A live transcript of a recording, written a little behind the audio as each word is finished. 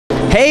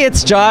Hey,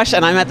 it's Josh,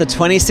 and I'm at the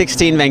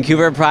 2016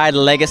 Vancouver Pride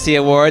Legacy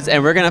Awards,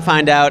 and we're going to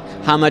find out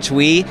how much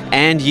we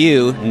and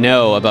you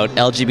know about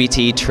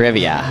LGBT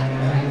trivia.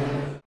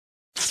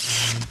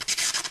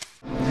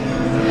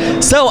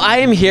 So I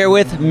am here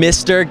with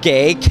Mr.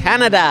 Gay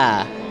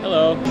Canada.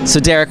 Hello. So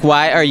Derek,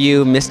 why are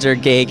you Mr.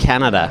 Gay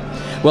Canada?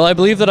 Well, I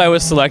believe that I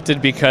was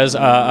selected because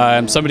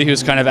I'm somebody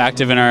who's kind of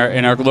active in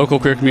our local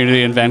queer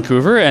community in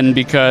Vancouver, and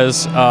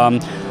because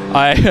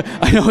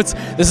I know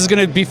this is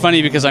going to be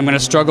funny because I'm going to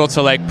struggle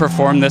to like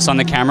perform this on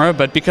the camera,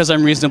 but because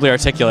I'm reasonably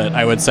articulate,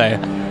 I would say,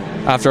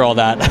 after all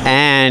that.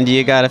 And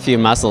you got a few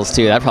muscles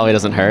too. That probably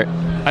doesn't hurt.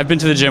 I've been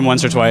to the gym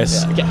once or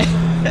twice. Yeah,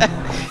 okay.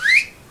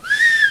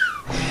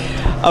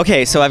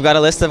 Okay, so I've got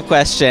a list of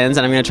questions,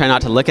 and I'm going to try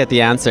not to look at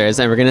the answers,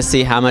 and we're going to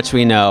see how much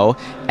we know.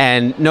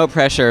 And no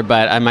pressure,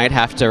 but I might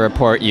have to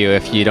report you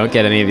if you don't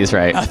get any of these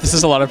right. This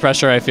is a lot of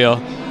pressure, I feel.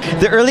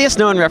 The earliest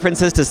known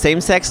references to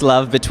same-sex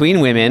love between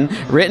women,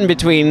 written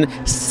between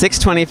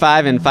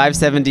 625 and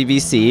 570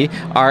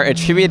 BC, are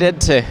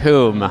attributed to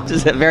whom?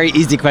 Just a very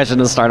easy question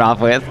to start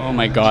off with. Oh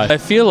my god. I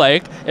feel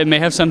like it may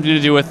have something to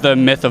do with the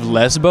myth of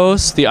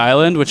Lesbos, the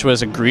island, which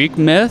was a Greek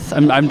myth.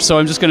 So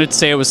I'm just going to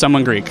say it was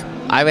someone Greek.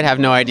 I would have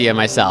no idea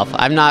myself.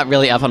 I'm not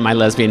really up on my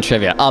lesbian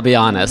trivia, I'll be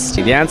honest.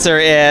 The answer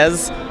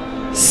is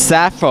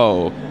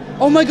Sappho.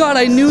 Oh my god,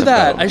 I knew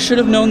that. I should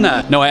have known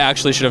that. No, I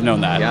actually should have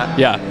known that.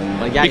 Yeah?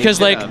 Well, yeah, because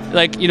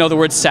like you know, the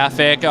word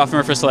sapphic often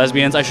refers to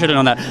lesbians. I should have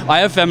known that. I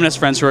have feminist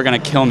friends who are going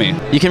to kill me.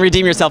 You can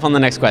redeem yourself on the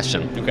next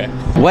question. Okay.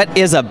 What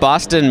is a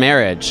Boston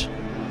marriage?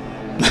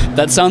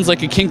 That sounds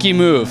like a kinky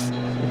move.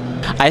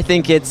 I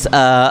think it's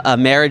a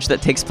marriage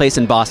that takes place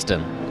in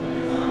Boston.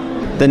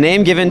 The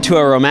name given to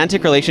a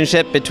romantic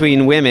relationship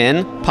between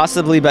women,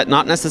 possibly but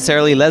not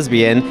necessarily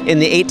lesbian, in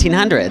the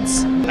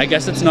 1800s. I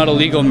guess it's not a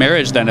legal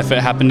marriage then if it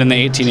happened in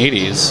the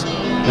 1880s.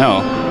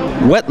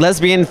 No. What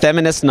lesbian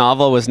feminist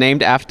novel was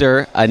named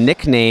after a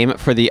nickname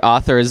for the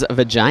author's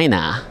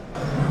vagina?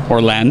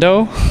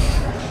 Orlando?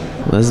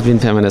 Lesbian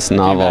feminist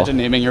novel. Can you imagine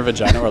naming your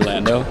vagina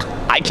Orlando?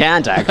 I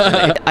can't,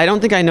 actually. I don't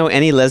think I know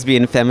any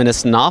lesbian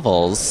feminist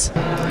novels.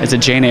 Is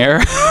it Jane Eyre?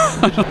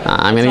 It's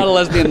not a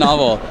lesbian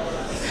novel.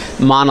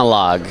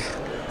 Monologue.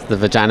 The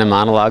Vagina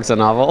Monologue's a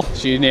novel.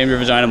 She named your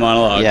vagina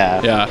Monologue.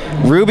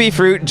 Yeah. Ruby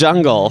Fruit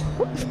Jungle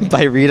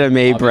by Rita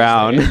Mae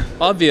Brown.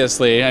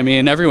 Obviously. I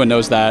mean, everyone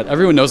knows that.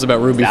 Everyone knows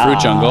about Ruby Fruit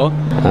Jungle.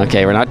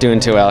 Okay, we're not doing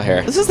too well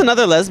here. This is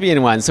another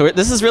lesbian one, so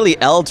this is really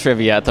L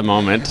trivia at the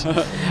moment.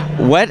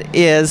 What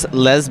is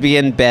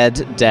lesbian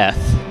bed death?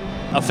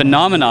 A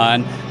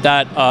phenomenon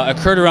that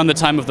occurred around the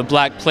time of the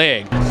Black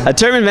Plague. A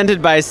term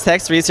invented by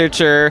sex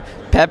researcher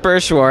Pepper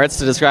Schwartz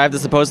to describe the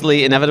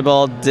supposedly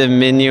inevitable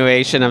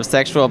diminution of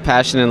sexual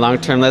passion in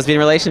long-term lesbian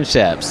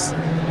relationships.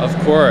 Of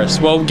course.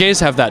 Well,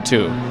 gays have that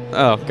too.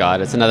 Oh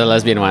god, it's another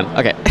lesbian one.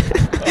 Okay.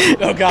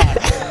 Oh god.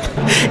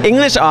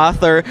 English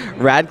author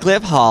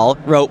Radcliffe Hall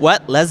wrote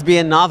what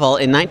lesbian novel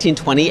in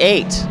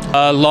 1928?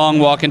 Long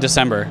Walk in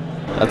December.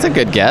 That's a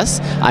good guess.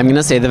 I'm going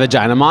to say The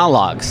Vagina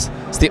Monologues.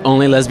 It's the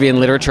only lesbian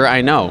literature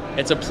I know.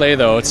 It's a play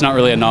though, it's not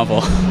really a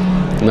novel.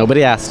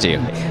 Nobody asked you.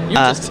 You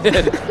just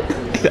did.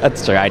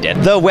 That's true, I did.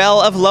 The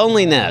Well of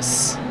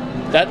Loneliness.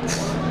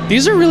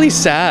 These are really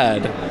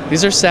sad.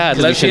 These are sad.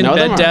 Lesbian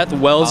bed death,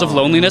 wells of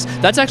loneliness.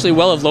 That's actually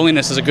Well of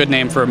Loneliness is a good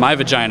name for my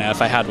vagina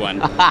if I had one.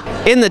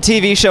 In the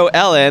TV show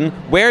Ellen,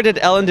 where did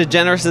Ellen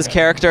DeGeneres'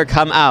 character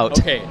come out?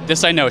 Okay,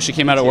 this I know. She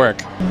came out at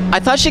work. I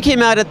thought she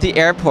came out at the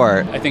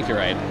airport. I think you're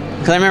right.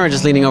 Because I remember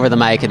just leaning over the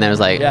mic and then it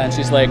was like... Yeah, and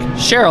she's like,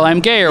 Cheryl,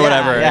 I'm gay or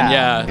whatever.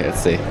 Yeah. Okay, let's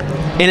see.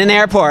 In an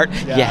airport.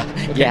 Yeah.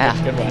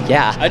 Good one.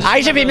 Yeah.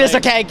 I should be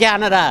Mr. K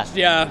Canada.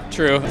 Yeah,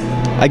 true.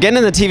 Again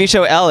in the TV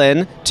show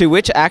Ellen, to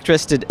which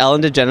actress did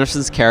Ellen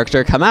DeGeneres'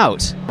 character come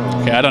out?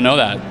 Okay, I don't know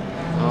that.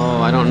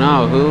 Oh, I don't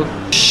know.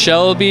 Who?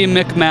 Shelby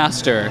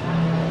McMaster.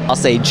 I'll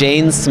say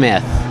Jane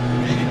Smith.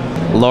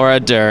 Laura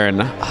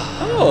Dern.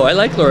 Oh, I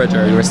like Laura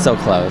Dern. We were so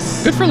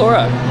close. Good for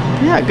Laura.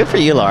 Yeah, good for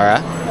you,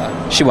 Laura.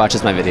 She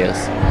watches my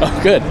videos. Oh,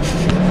 good.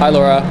 Hi,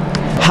 Laura.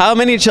 How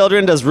many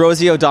children does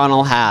Rosie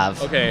O'Donnell have?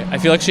 Okay, I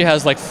feel like she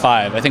has like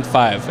 5. I think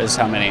 5 is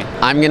how many.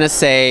 I'm going to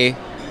say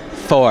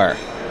 4.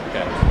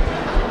 Okay.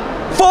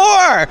 4!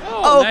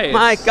 Oh nice.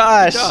 My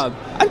gosh. Good job.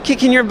 I'm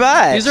kicking your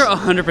butt. These are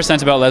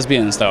 100% about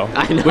lesbians, though.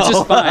 I know. Which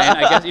is fine.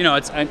 I guess, you know,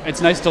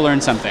 it's nice to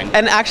learn something.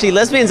 And actually,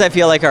 lesbians, I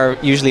feel like, are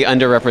usually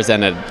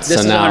underrepresented. This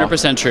is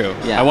 100% true.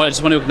 Yeah. I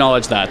just want to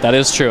acknowledge that. That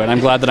is true, and I'm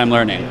glad that I'm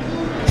learning.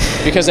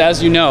 Because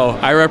as you know,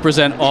 I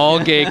represent all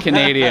gay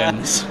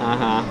Canadians.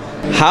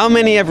 How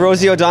many of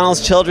Rosie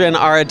O'Donnell's children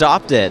are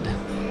adopted?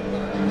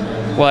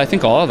 Well, I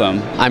think all of them.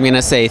 I'm going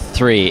to say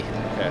 3.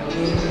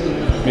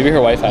 Okay. Maybe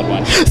her wife had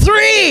one.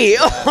 3!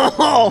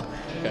 Oh!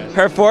 Okay.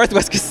 Her 4th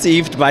was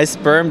conceived by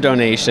sperm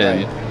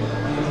donation.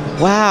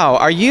 Right. Wow,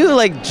 are you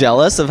like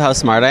jealous of how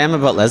smart I am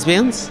about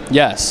lesbians?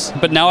 Yes,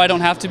 but now I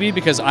don't have to be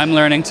because I'm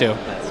learning too.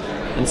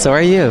 And so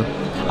are you.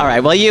 All right,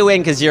 well you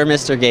win because you're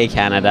Mr. Gay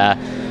Canada.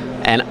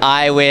 And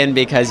I win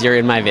because you're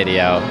in my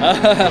video.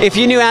 If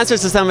you knew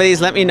answers to some of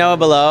these, let me know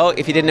below.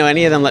 If you didn't know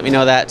any of them, let me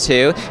know that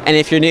too. And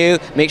if you're new,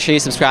 make sure you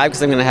subscribe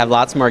because I'm going to have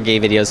lots more gay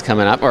videos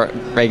coming up, or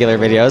regular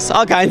videos,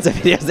 all kinds of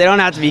videos. They don't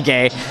have to be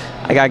gay.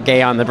 I got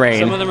gay on the brain.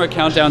 Some of them are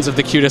countdowns of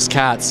the cutest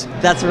cats.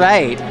 That's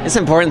right. It's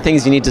important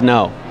things you need to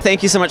know.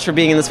 Thank you so much for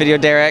being in this video,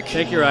 Derek.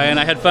 Thank you, Ryan.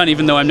 I had fun,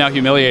 even though I'm now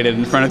humiliated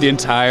in front of the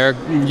entire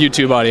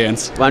YouTube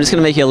audience. Well, I'm just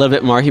going to make you a little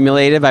bit more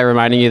humiliated by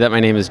reminding you that my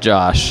name is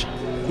Josh.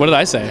 What did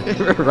I say?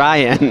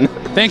 Ryan.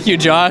 Thank you,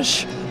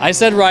 Josh. I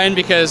said Ryan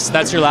because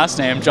that's your last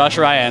name, Josh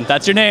Ryan.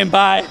 That's your name,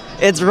 bye.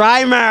 It's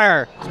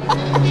Reimer.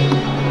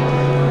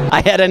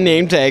 I had a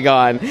name tag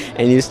on,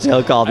 and you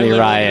still called me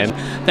Ryan.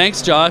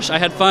 Thanks, Josh. I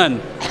had fun.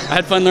 I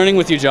had fun learning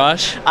with you,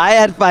 Josh. I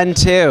had fun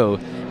too,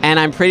 and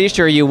I'm pretty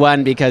sure you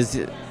won because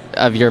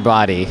of your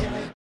body.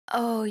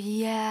 Oh,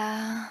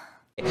 yeah.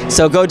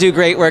 So go do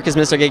great work as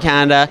Mr. Gay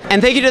Canada.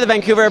 And thank you to the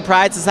Vancouver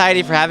Pride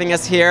Society for having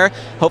us here.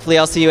 Hopefully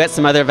I'll see you at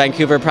some other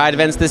Vancouver Pride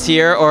events this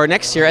year or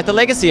next year at the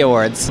Legacy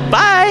Awards.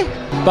 Bye!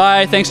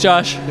 Bye. Thanks,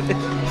 Josh.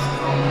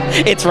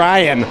 It's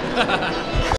Ryan.